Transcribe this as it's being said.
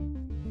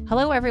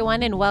Hello,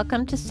 everyone, and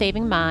welcome to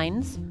Saving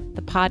Minds,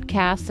 the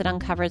podcast that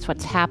uncovers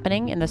what's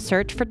happening in the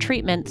search for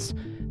treatments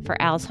for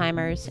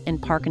Alzheimer's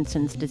and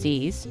Parkinson's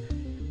disease.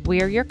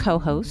 We are your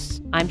co-hosts.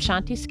 I'm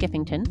Shanti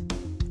Skiffington.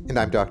 And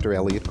I'm Dr.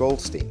 Elliot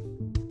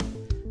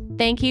Goldstein.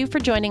 Thank you for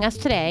joining us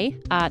today.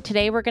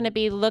 Today, we're going to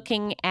be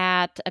looking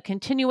at a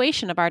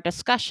continuation of our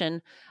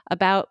discussion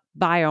about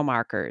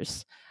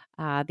biomarkers.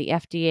 The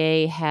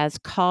FDA has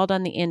called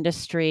on the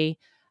industry,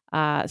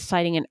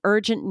 citing an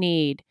urgent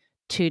need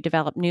to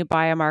develop new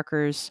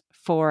biomarkers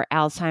for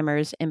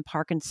Alzheimer's and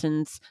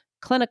Parkinson's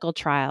clinical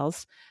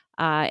trials.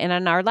 And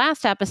in our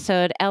last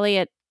episode,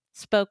 Elliot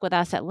spoke with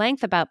us at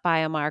length about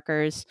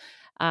biomarkers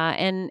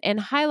and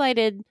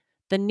highlighted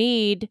the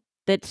need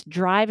that's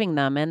driving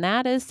them, and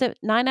that is that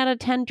 9 out of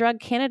 10 drug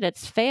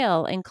candidates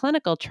fail in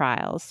clinical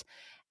trials.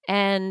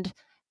 And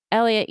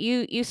Elliot,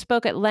 you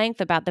spoke at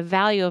length about the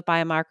value of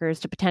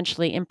biomarkers to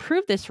potentially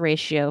improve this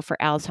ratio for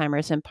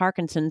Alzheimer's and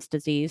Parkinson's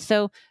disease.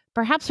 So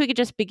perhaps we could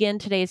just begin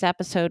today's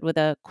episode with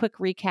a quick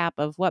recap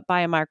of what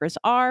biomarkers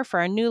are for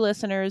our new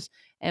listeners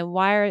and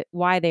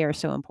why they are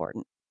so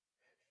important.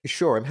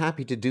 Sure, I'm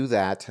happy to do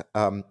that.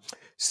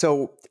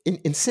 So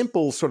in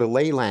simple sort of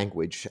lay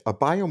language, a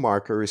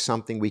biomarker is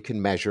something we can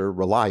measure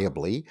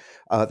reliably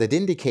that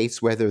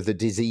indicates whether the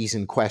disease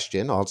in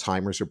question,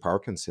 Alzheimer's or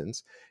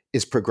Parkinson's,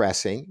 is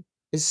progressing,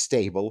 is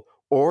stable,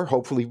 or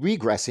hopefully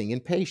regressing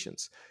in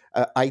patients.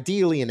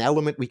 Ideally, an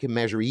element we can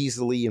measure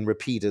easily and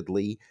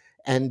repeatedly,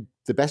 and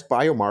the best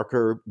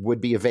biomarker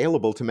would be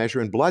available to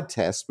measure in blood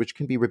tests, which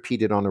can be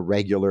repeated on a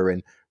regular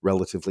and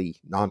relatively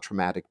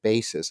non-traumatic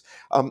basis.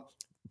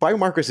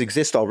 Biomarkers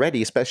exist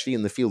already, especially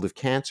in the field of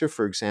cancer.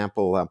 For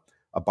example,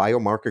 a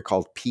biomarker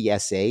called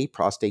PSA,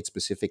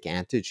 prostate-specific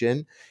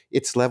antigen.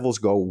 Its levels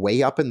go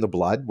way up in the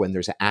blood when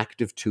there's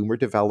active tumor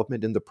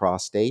development in the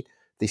prostate.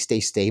 They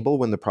stay stable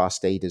when the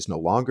prostate is no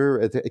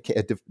longer,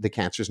 the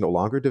cancer is no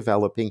longer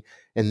developing,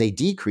 and they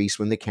decrease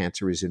when the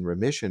cancer is in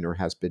remission or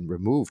has been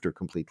removed or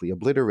completely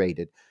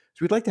obliterated.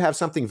 So we'd like to have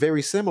something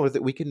very similar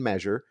that we can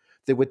measure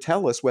that would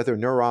tell us whether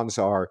neurons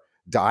are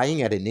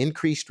dying at an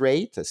increased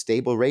rate, a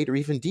stable rate, or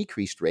even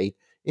decreased rate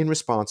in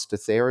response to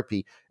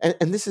therapy.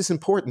 And this is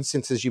important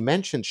since, as you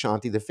mentioned,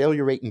 Shanti, the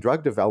failure rate in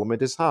drug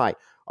development is high.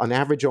 On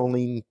average,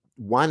 only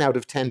 1 out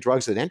of 10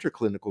 drugs that enter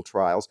clinical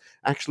trials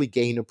actually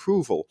gain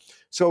approval.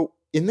 So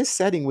in this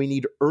setting, we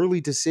need early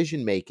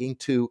decision making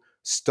to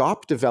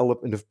stop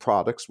development of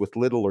products with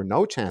little or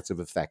no chance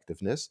of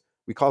effectiveness.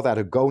 We call that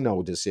a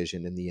go-no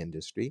decision in the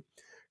industry.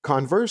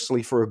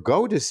 Conversely, for a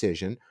go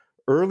decision,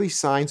 early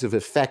signs of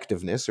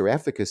effectiveness or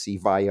efficacy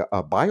via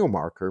a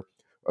biomarker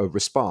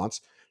response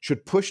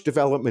should push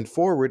development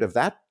forward of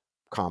that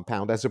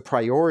compound as a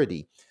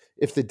priority.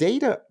 If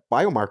the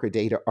biomarker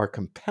data are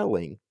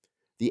compelling,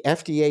 the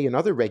FDA and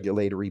other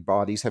regulatory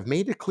bodies have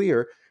made it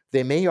clear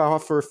they may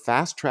offer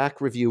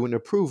fast-track review and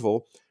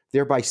approval,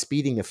 thereby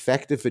speeding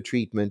effective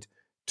treatment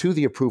to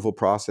the approval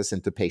process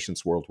and to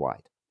patients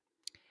worldwide.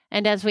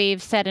 And as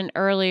we've said in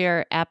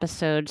earlier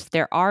episodes,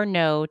 there are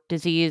no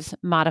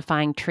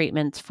disease-modifying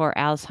treatments for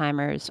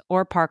Alzheimer's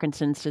or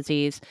Parkinson's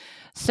disease.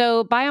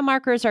 So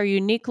biomarkers are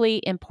uniquely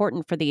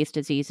important for these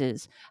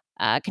diseases.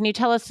 Can you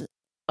tell us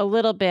a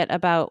little bit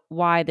about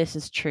why this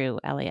is true,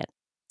 Elliot?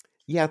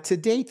 Yeah, to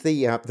date,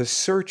 the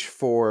search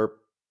for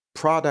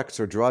products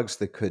or drugs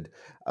that could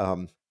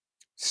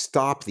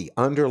stop the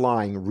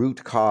underlying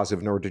root cause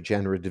of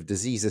neurodegenerative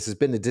diseases has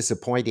been a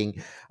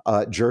disappointing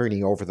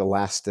journey over the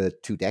last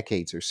 2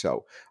 decades or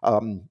so.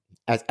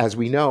 As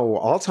we know,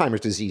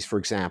 Alzheimer's disease, for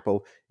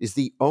example, is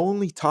the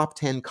only top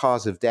 10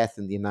 cause of death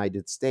in the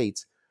United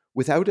States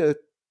without an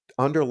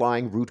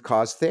underlying root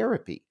cause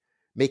therapy,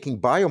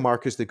 making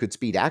biomarkers that could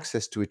speed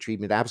access to a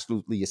treatment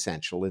absolutely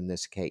essential in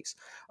this case.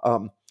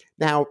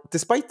 Now,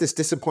 despite this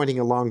disappointing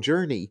and long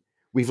journey,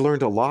 we've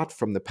learned a lot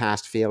from the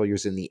past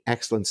failures and the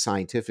excellent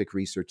scientific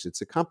research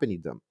that's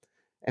accompanied them.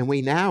 And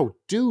we now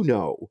do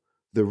know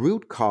the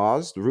root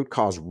cause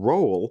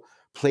role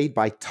played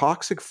by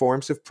toxic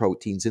forms of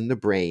proteins in the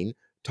brain,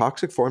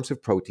 toxic forms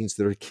of proteins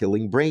that are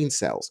killing brain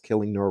cells,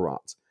 killing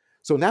neurons.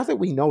 So now that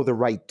we know the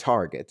right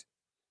target,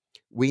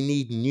 we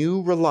need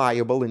new,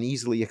 reliable, and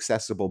easily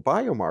accessible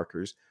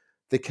biomarkers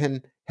that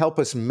can help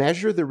us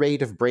measure the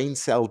rate of brain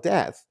cell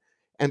death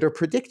and are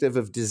predictive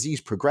of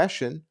disease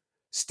progression,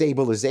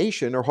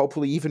 stabilization, or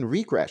hopefully even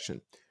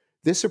regression.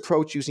 This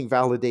approach using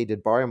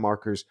validated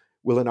biomarkers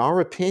will, in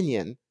our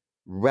opinion,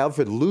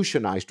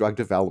 revolutionize drug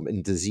development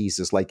in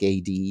diseases like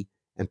AD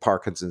and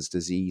Parkinson's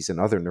disease and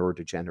other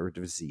neurodegenerative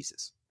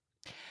diseases.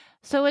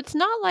 So it's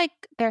not like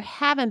there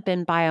haven't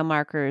been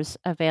biomarkers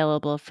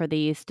available for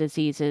these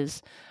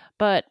diseases,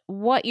 but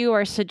what you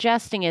are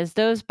suggesting is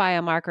those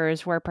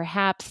biomarkers were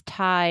perhaps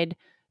tied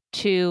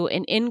to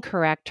an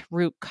incorrect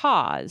root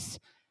cause.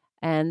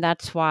 And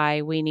that's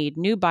why we need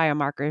new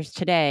biomarkers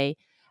today.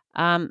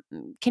 Um,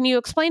 can you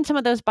explain some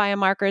of those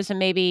biomarkers and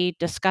maybe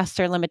discuss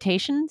their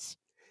limitations?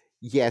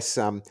 Yes,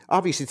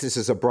 obviously, this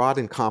is a broad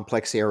and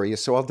complex area,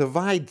 so I'll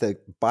divide the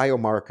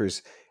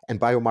biomarkers and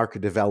biomarker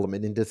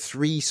development into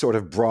 3 sort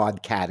of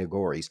broad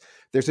categories.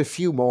 There's a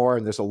few more,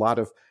 and there's a lot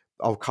of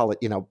I'll call it,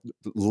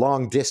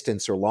 long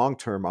distance or long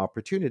term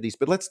opportunities.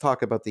 But let's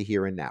talk about the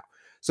here and now.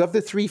 So, of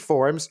the three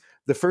forms,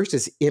 the first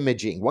is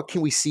imaging. What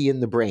can we see in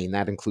the brain?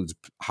 That includes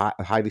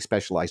highly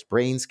specialized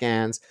brain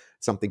scans,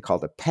 something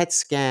called a PET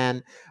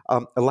scan,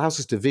 allows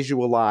us to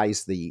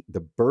visualize the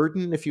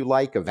burden, if you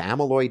like, of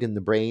amyloid in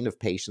the brain of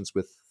patients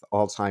with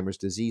Alzheimer's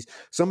disease.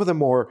 Some of the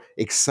more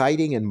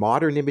exciting and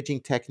modern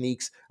imaging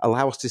techniques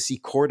allow us to see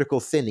cortical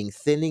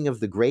thinning of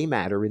the gray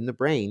matter in the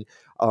brain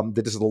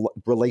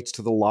relates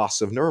to the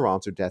loss of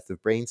neurons or death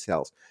of brain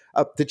cells.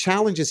 The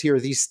challenges here are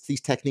these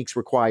techniques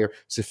require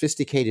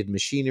sophisticated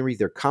machinery.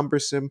 They're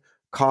cumbersome,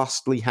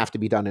 costly, have to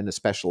be done in a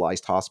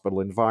specialized hospital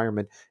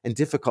environment, and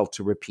difficult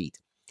to repeat.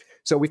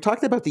 So we've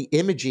talked about the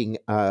imaging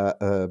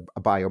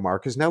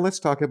biomarkers. Now let's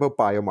talk about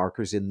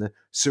biomarkers in the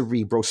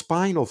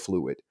cerebrospinal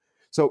fluid.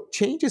 So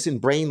changes in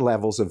brain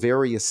levels of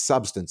various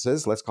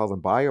substances, let's call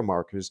them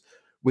biomarkers,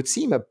 would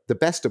seem the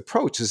best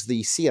approach is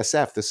the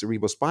CSF, the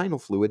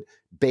cerebrospinal fluid,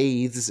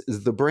 bathes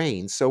the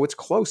brain. So it's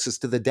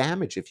closest to the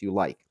damage, if you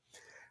like.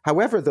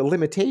 However, the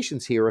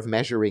limitations here of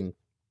measuring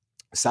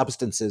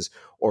substances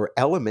or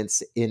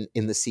elements in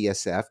the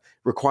CSF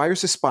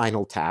requires a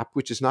spinal tap,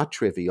 which is not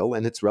trivial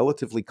and it's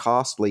relatively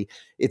costly.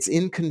 It's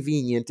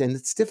inconvenient and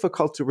it's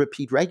difficult to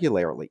repeat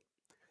regularly.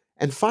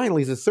 And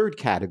finally, the third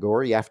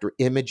category after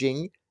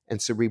imaging and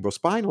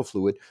cerebrospinal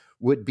fluid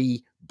would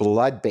be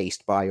blood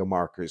based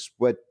biomarkers,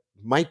 what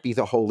might be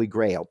the holy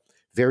grail.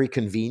 Very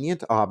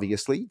convenient,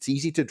 obviously. It's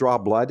easy to draw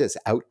blood as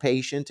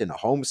outpatient in a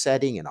home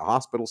setting, in a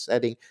hospital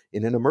setting,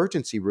 in an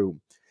emergency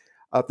room.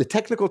 The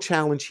technical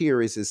challenge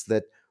here is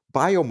that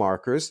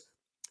biomarkers,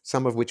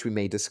 some of which we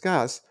may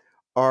discuss,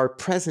 are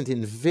present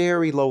in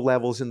very low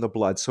levels in the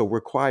blood, so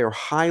require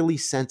highly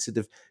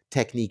sensitive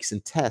techniques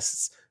and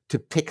tests to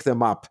pick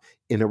them up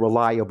in a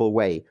reliable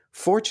way.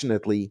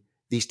 Fortunately,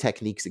 these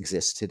techniques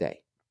exist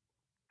today.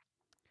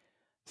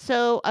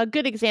 So, a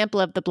good example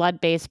of the blood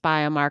based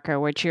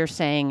biomarker, which you're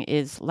saying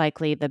is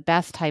likely the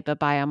best type of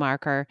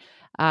biomarker,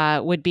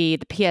 would be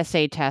the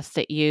PSA test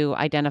that you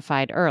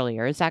identified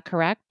earlier. Is that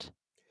correct?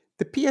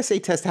 The PSA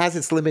test has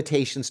its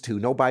limitations too.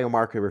 No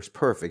biomarker is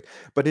perfect.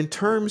 But in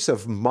terms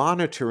of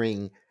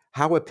monitoring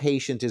how a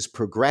patient is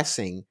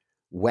progressing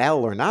well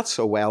or not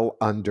so well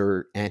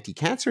under anti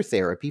cancer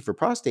therapy for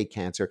prostate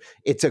cancer,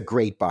 it's a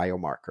great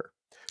biomarker.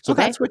 So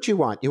Okay. that's what you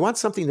want. You want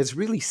something that's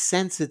really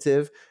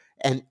sensitive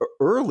and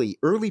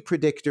early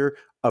predictor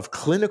of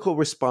clinical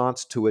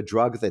response to a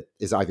drug that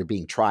is either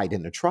being tried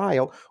in a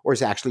trial or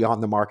is actually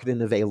on the market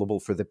and available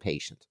for the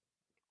patient.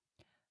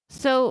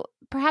 So,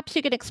 perhaps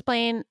you could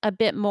explain a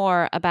bit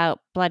more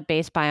about blood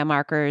based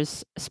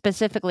biomarkers,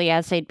 specifically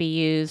as they'd be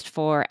used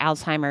for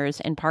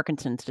Alzheimer's and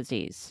Parkinson's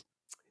disease.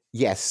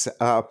 Yes.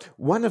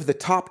 One of the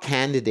top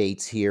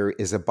candidates here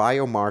is a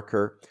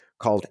biomarker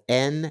called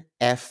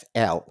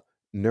NFL,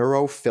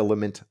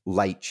 neurofilament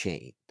light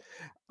chain.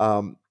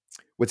 Um,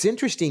 what's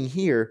interesting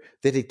here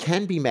that it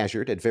can be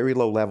measured at very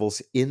low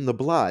levels in the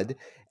blood,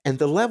 and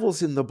the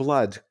levels in the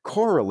blood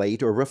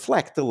correlate or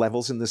reflect the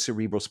levels in the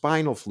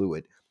cerebrospinal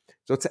fluid.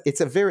 So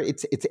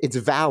it's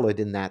valid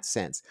in that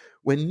sense.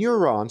 When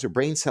neurons or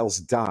brain cells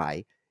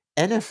die,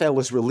 NFL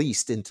is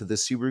released into the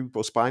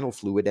cerebrospinal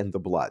fluid and the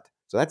blood.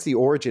 So that's the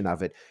origin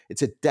of it.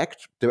 It's a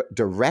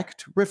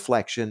direct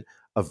reflection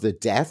of the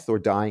death or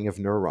dying of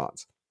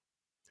neurons.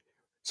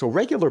 So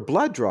regular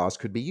blood draws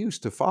could be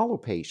used to follow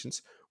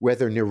patients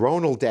whether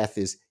neuronal death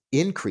is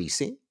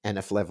increasing,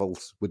 NF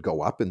levels would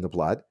go up in the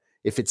blood.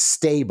 If it's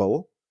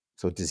stable,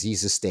 so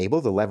disease is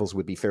stable, the levels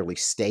would be fairly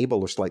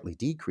stable or slightly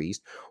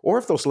decreased. Or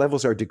if those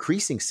levels are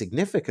decreasing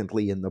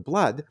significantly in the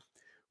blood,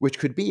 which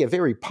could be a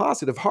very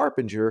positive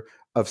harbinger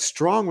of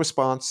strong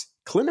response,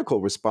 clinical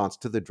response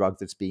to the drug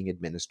that's being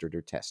administered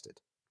or tested.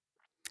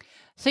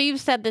 So, you've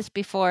said this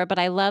before, but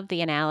I love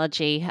the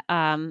analogy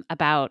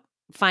about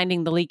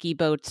finding the leaky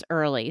boats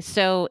early.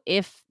 So,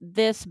 if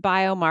this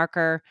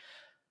biomarker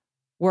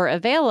were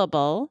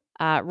available,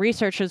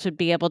 researchers would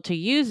be able to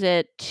use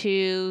it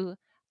to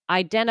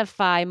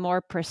identify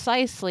more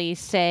precisely,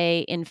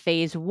 say, in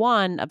phase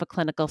one of a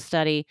clinical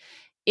study,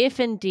 if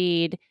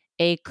indeed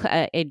a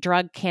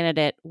drug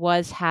candidate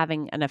was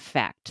having an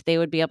effect. They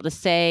would be able to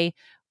say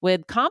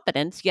with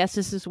confidence, yes,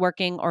 this is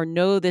working, or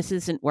no, this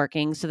isn't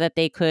working, so that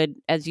they could,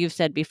 as you've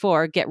said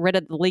before, get rid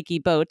of the leaky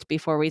boats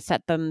before we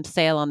set them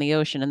sail on the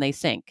ocean and they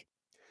sink.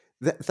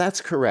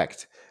 That's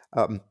correct.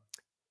 Um,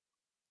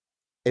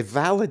 a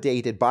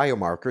validated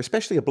biomarker,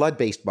 especially a blood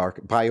based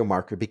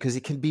biomarker, because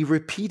it can be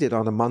repeated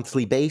on a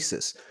monthly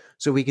basis.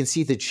 So we can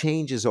see the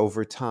changes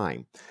over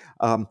time.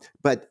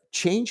 But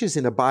changes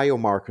in a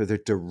biomarker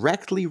that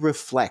directly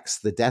reflects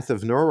the death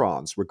of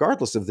neurons,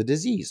 regardless of the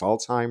disease,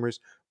 Alzheimer's,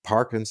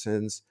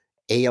 Parkinson's,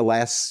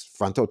 ALS,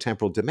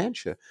 frontotemporal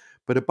dementia,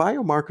 but a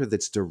biomarker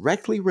that's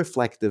directly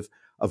reflective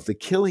of the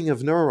killing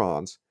of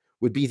neurons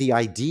would be the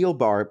ideal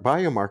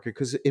biomarker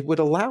because it would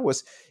allow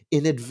us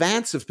in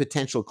advance of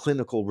potential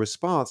clinical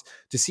response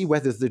to see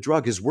whether the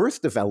drug is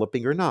worth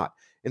developing or not.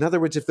 In other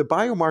words, if the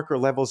biomarker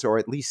levels are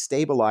at least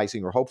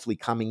stabilizing or hopefully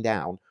coming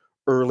down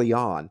early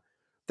on,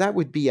 that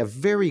would be a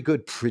very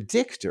good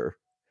predictor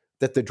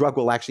that the drug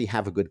will actually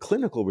have a good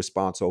clinical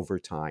response over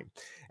time.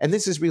 And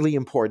this is really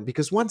important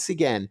because, once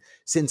again,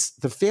 since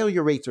the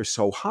failure rates are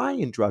so high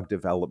in drug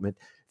development,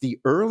 the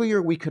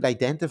earlier we could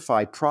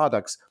identify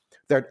products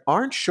that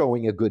aren't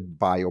showing a good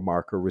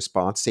biomarker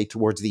response, say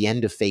towards the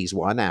end of phase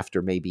 1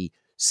 after maybe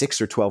 6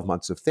 or 12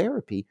 months of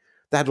therapy,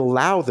 that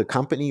allow the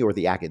company or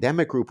the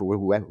academic group or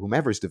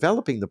whomever's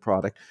developing the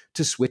product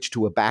to switch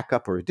to a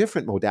backup or a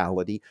different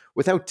modality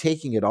without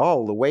taking it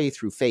all the way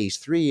through phase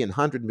 3 and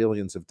 $100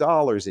 million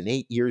in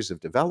 8 years of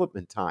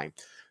development time.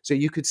 So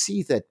you could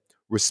see that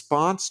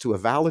response to a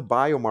valid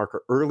biomarker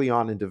early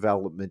on in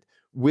development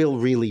will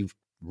really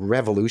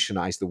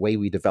revolutionize the way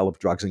we develop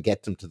drugs and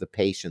get them to the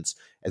patients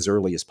as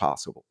early as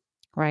possible.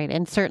 Right.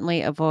 And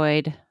certainly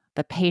avoid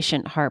the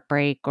patient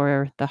heartbreak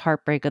or the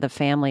heartbreak of the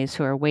families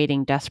who are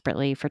waiting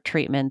desperately for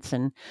treatments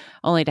and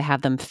only to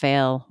have them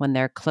fail when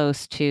they're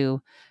close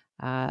to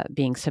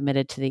being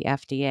submitted to the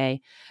FDA.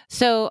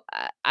 So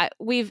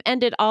we've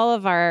ended all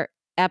of our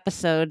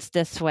episodes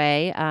this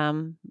way,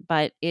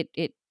 but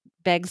it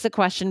begs the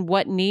question,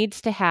 what needs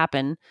to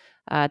happen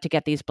to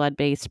get these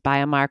blood-based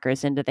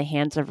biomarkers into the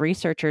hands of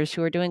researchers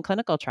who are doing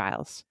clinical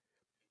trials?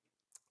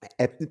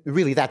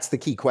 Really, that's the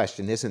key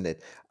question, isn't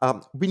it?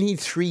 We need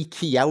 3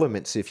 key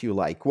elements, if you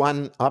like.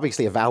 One,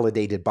 obviously, a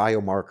validated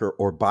biomarker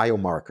or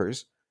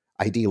biomarkers,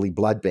 ideally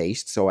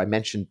blood-based. So I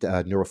mentioned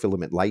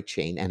neurofilament light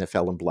chain,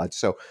 NFL in blood.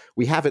 So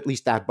we have at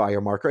least that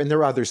biomarker, and there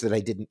are others that I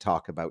didn't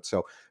talk about.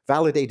 So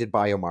validated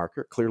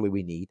biomarker, clearly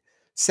we need.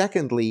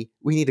 Secondly,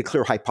 we need a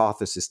clear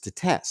hypothesis to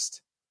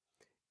test.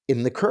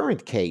 In the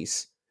current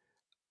case,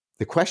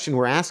 the question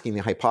we're asking,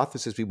 the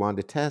hypothesis we want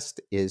to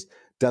test is,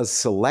 does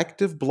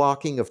selective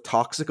blocking of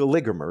toxic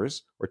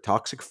oligomers or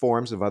toxic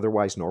forms of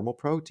otherwise normal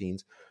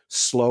proteins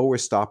slow or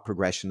stop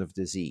progression of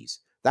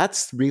disease?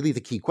 That's really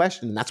the key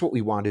question, and that's what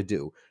we want to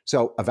do.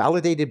 So a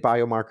validated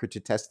biomarker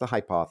to test the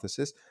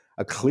hypothesis,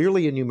 a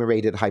clearly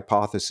enumerated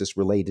hypothesis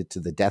related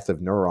to the death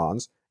of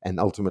neurons and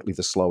ultimately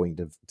the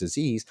slowing of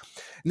disease.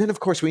 And then,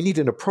 of course, we need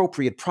an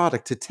appropriate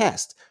product to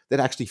test that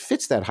actually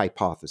fits that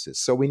hypothesis.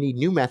 So we need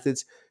new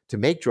methods to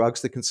make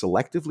drugs that can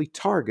selectively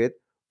target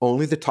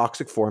only the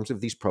toxic forms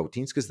of these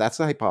proteins, because that's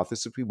the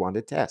hypothesis we want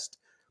to test.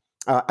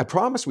 I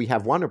promise we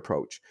have one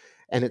approach,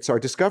 and it's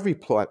our discovery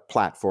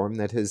platform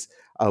that has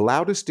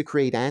allowed us to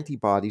create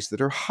antibodies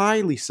that are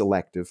highly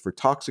selective for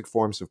toxic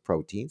forms of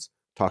proteins,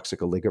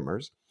 toxic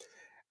oligomers,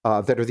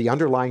 that are the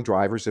underlying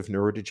drivers of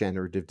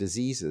neurodegenerative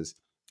diseases.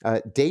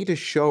 Data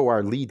show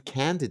our lead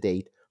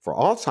candidate for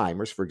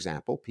Alzheimer's, for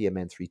example,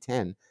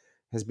 PMN310,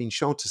 has been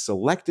shown to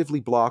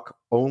selectively block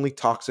only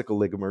toxic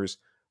oligomers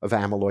of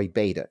amyloid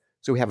beta.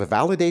 So we have a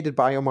validated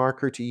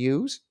biomarker to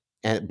use,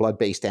 and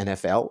blood-based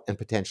NFL and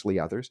potentially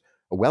others,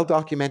 a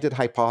well-documented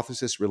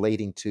hypothesis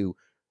relating to,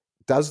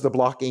 does the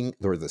blocking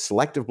or the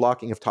selective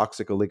blocking of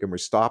toxic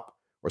oligomers stop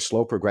or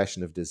slow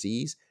progression of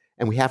disease?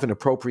 And we have an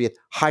appropriate,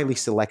 highly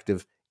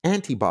selective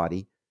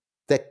antibody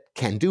that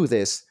can do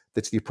this,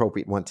 that's the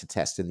appropriate one to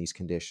test in these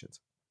conditions.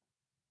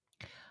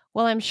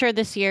 Well, I'm sure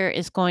this year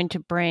is going to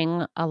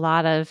bring a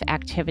lot of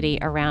activity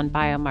around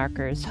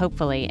biomarkers,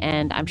 hopefully,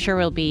 and I'm sure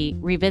we'll be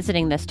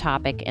revisiting this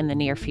topic in the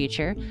near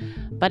future.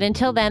 But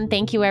until then,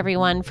 thank you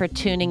everyone for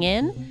tuning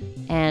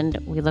in, and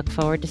we look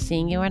forward to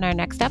seeing you in our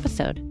next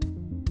episode.